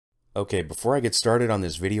Okay, before I get started on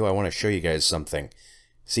this video, I want to show you guys something.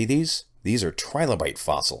 See these? These are trilobite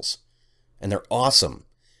fossils. And they're awesome.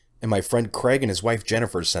 And my friend Craig and his wife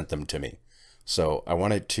Jennifer sent them to me. So I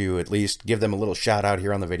wanted to at least give them a little shout out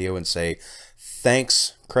here on the video and say,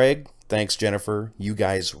 thanks Craig, thanks Jennifer, you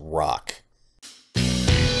guys rock.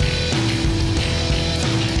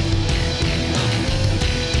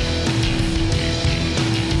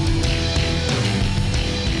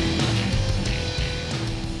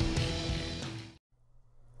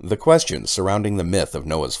 The questions surrounding the myth of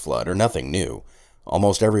Noah's flood are nothing new.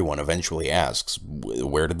 Almost everyone eventually asks,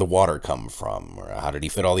 where did the water come from? Or how did he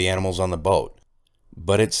fit all the animals on the boat?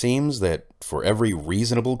 But it seems that for every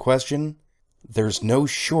reasonable question, there's no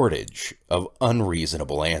shortage of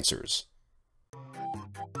unreasonable answers.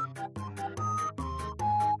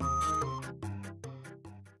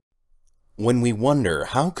 When we wonder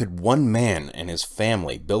how could one man and his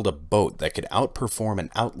family build a boat that could outperform and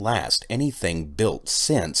outlast anything built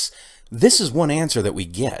since, this is one answer that we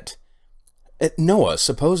get. Noah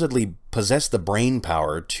supposedly possessed the brain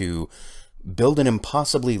power to build an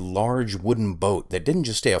impossibly large wooden boat that didn't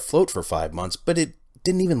just stay afloat for 5 months, but it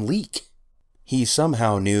didn't even leak. He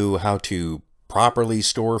somehow knew how to properly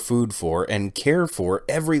store food for and care for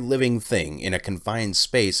every living thing in a confined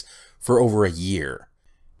space for over a year.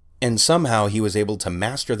 And somehow he was able to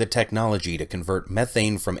master the technology to convert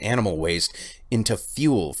methane from animal waste into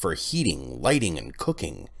fuel for heating, lighting, and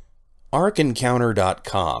cooking.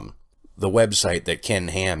 ArkEncounter.com, the website that Ken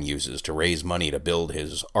Ham uses to raise money to build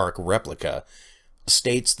his Ark replica,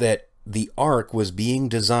 states that the Ark was being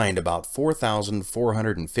designed about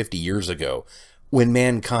 4,450 years ago, when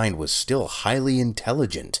mankind was still highly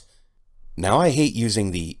intelligent. Now, I hate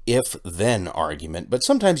using the if-then argument, but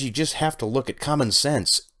sometimes you just have to look at common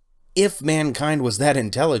sense. If mankind was that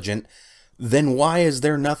intelligent, then why is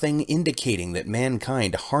there nothing indicating that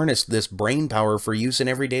mankind harnessed this brain power for use in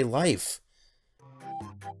everyday life?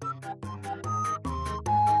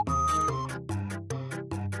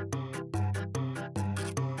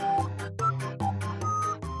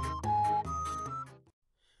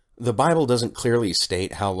 The Bible doesn't clearly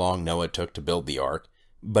state how long Noah took to build the ark,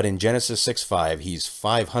 but in Genesis 6:5 he's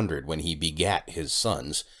 500 when he begat his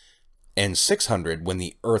sons, and 600 when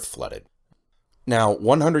the earth flooded. Now,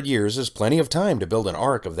 100 years is plenty of time to build an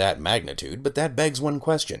ark of that magnitude, but that begs one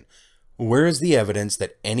question. Where is the evidence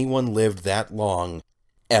that anyone lived that long,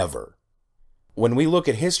 ever? When we look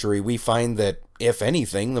at history, we find that, if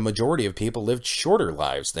anything, the majority of people lived shorter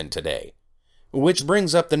lives than today. Which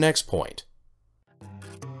brings up the next point.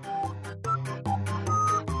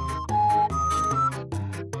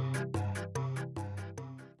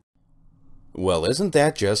 Well, isn't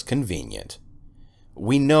that just convenient?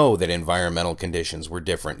 We know that environmental conditions were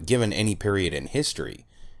different given any period in history.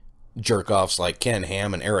 Jerk-offs like Ken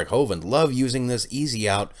Ham and Eric Hovind love using this easy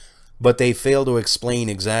out, but they fail to explain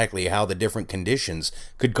exactly how the different conditions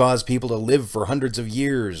could cause people to live for hundreds of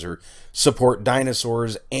years, or support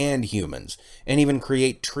dinosaurs and humans, and even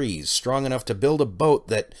create trees strong enough to build a boat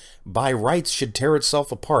that, by rights, should tear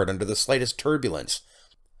itself apart under the slightest turbulence.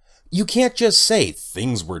 You can't just say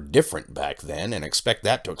things were different back then and expect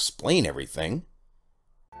that to explain everything.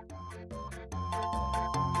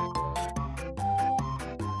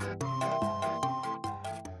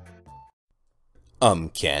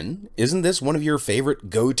 Ken, isn't this one of your favorite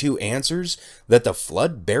go-to answers, that the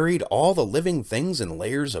flood buried all the living things in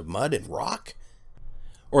layers of mud and rock?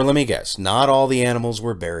 Or let me guess, not all the animals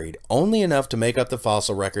were buried, only enough to make up the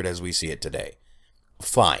fossil record as we see it today.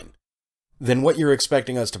 Fine. Then what you're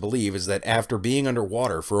expecting us to believe is that after being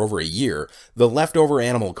underwater for over a year, the leftover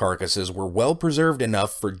animal carcasses were well preserved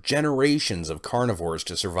enough for generations of carnivores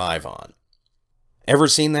to survive on. Ever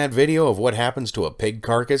seen that video of what happens to a pig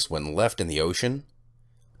carcass when left in the ocean?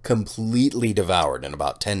 Completely devoured in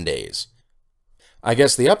about 10 days. I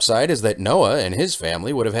guess the upside is that Noah and his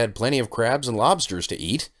family would have had plenty of crabs and lobsters to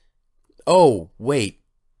eat. Oh, wait,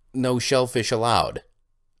 no shellfish allowed.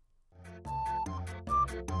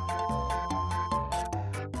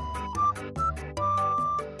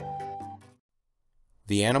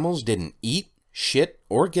 The animals didn't eat, shit,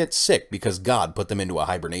 or get sick because God put them into a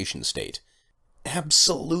hibernation state.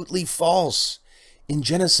 Absolutely false. In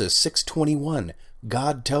Genesis 6:21,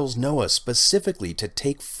 God tells Noah specifically to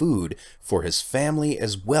take food for his family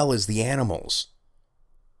as well as the animals.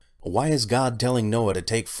 Why is God telling Noah to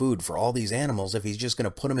take food for all these animals if he's just going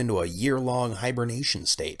to put them into a year-long hibernation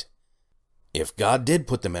state? If God did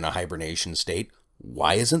put them in a hibernation state,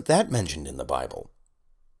 why isn't that mentioned in the Bible?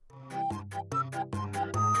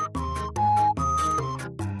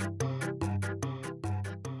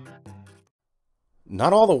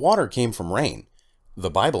 Not all the water came from rain. The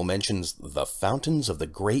Bible mentions the fountains of the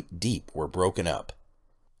great deep were broken up.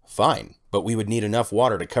 Fine, but we would need enough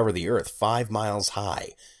water to cover the earth 5 miles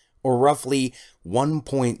high, or roughly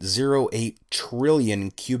 1.08 trillion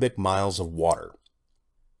cubic miles of water.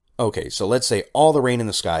 Okay, so let's say all the rain in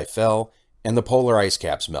the sky fell and the polar ice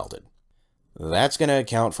caps melted. That's going to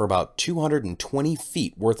account for about 220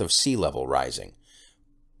 feet worth of sea level rising,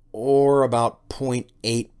 or about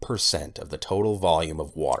 0.8% of the total volume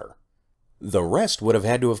of water. The rest would have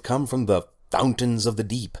had to have come from the fountains of the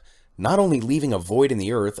deep, not only leaving a void in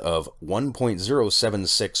the earth of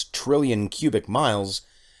 1.076 trillion cubic miles,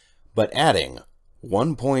 but adding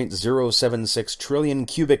 1.076 trillion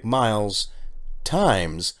cubic miles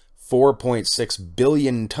times 4.6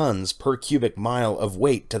 billion tons per cubic mile of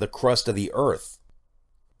weight to the crust of the earth.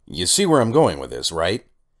 You see where I'm going with this, right?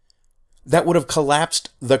 That would have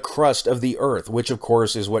collapsed the crust of the earth, which of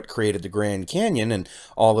course is what created the Grand Canyon and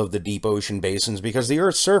all of the deep ocean basins, because the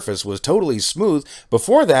earth's surface was totally smooth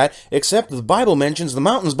before that, except the Bible mentions the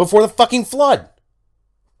mountains before the fucking flood.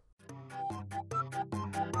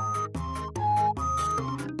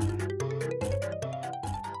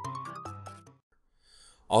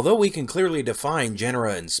 Although we can clearly define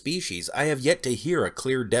genera and species, I have yet to hear a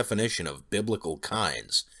clear definition of biblical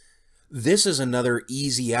kinds. This is another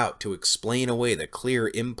easy out to explain away the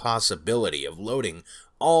clear impossibility of loading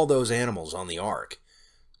all those animals on the ark.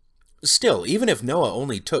 Still, even if Noah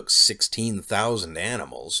only took 16,000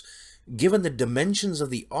 animals, given the dimensions of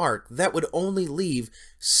the ark, that would only leave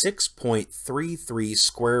 6.33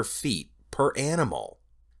 square feet per animal.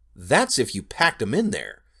 That's if you packed them in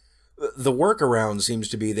there. The workaround seems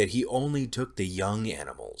to be that he only took the young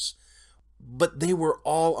animals. But they were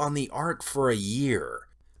all on the ark for a year.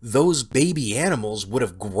 Those baby animals would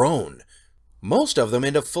have grown, most of them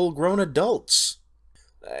into full-grown adults.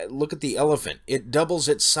 Look at the elephant. It doubles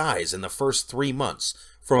its size in the first 3 months,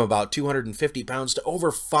 from about 250 pounds to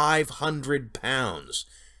over 500 pounds.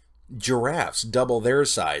 Giraffes double their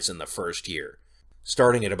size in the first year,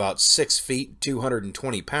 starting at about 6 feet,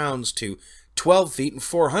 220 pounds, to 12 feet and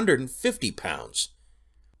 450 pounds.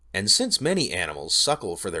 And since many animals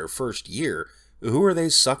suckle for their first year, who are they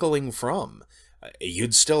suckling from?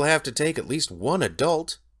 You'd still have to take at least one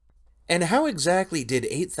adult. And how exactly did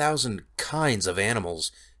 8,000 kinds of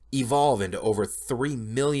animals evolve into over 3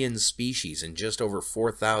 million species in just over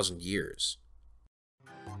 4,000 years?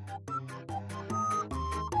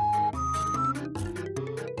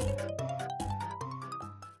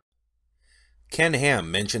 Ken Ham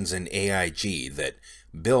mentions in AIG that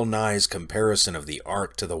Bill Nye's comparison of the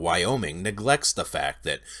Ark to the Wyoming neglects the fact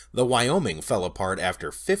that the Wyoming fell apart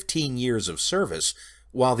after 15 years of service,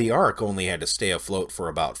 while the Ark only had to stay afloat for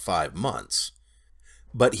about 5 months.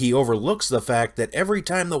 But he overlooks the fact that every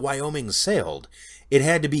time the Wyoming sailed, it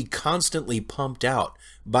had to be constantly pumped out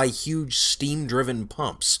by huge steam-driven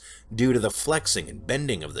pumps due to the flexing and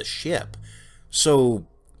bending of the ship. So,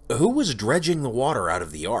 who was dredging the water out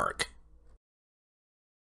of the Ark?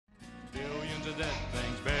 Billions of dead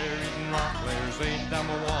things buried in rock layers laid down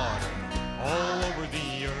the water all over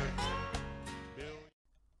the earth.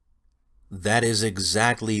 That is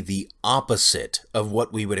exactly the opposite of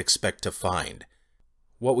what we would expect to find.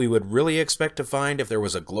 What we would really expect to find if there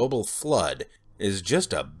was a global flood is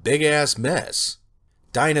just a big-ass mess.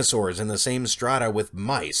 Dinosaurs in the same strata with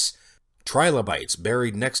mice, trilobites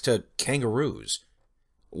buried next to kangaroos.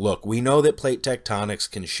 Look, we know that plate tectonics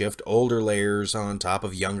can shift older layers on top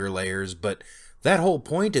of younger layers, but that whole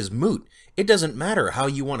point is moot. It doesn't matter how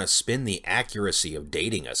you want to spin the accuracy of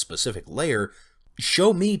dating a specific layer.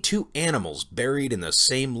 Show me 2 animals buried in the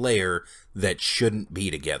same layer that shouldn't be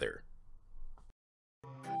together.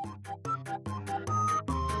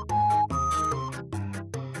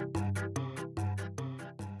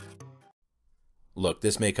 Look,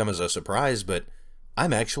 this may come as a surprise, but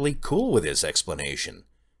I'm actually cool with this explanation.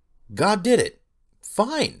 God did it.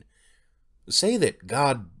 Fine. Say that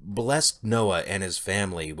God blessed Noah and his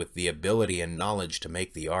family with the ability and knowledge to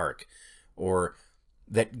make the ark, or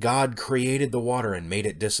that God created the water and made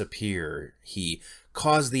it disappear. He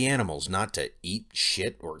caused the animals not to eat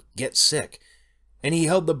shit or get sick, and he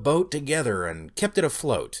held the boat together and kept it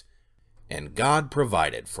afloat. And God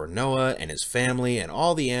provided for Noah and his family and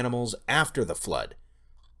all the animals after the flood.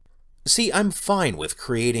 See, I'm fine with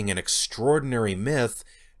creating an extraordinary myth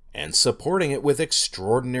and supporting it with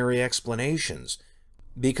extraordinary explanations,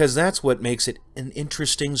 because that's what makes it an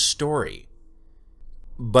interesting story.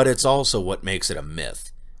 But it's also what makes it a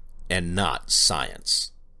myth, and not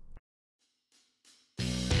science.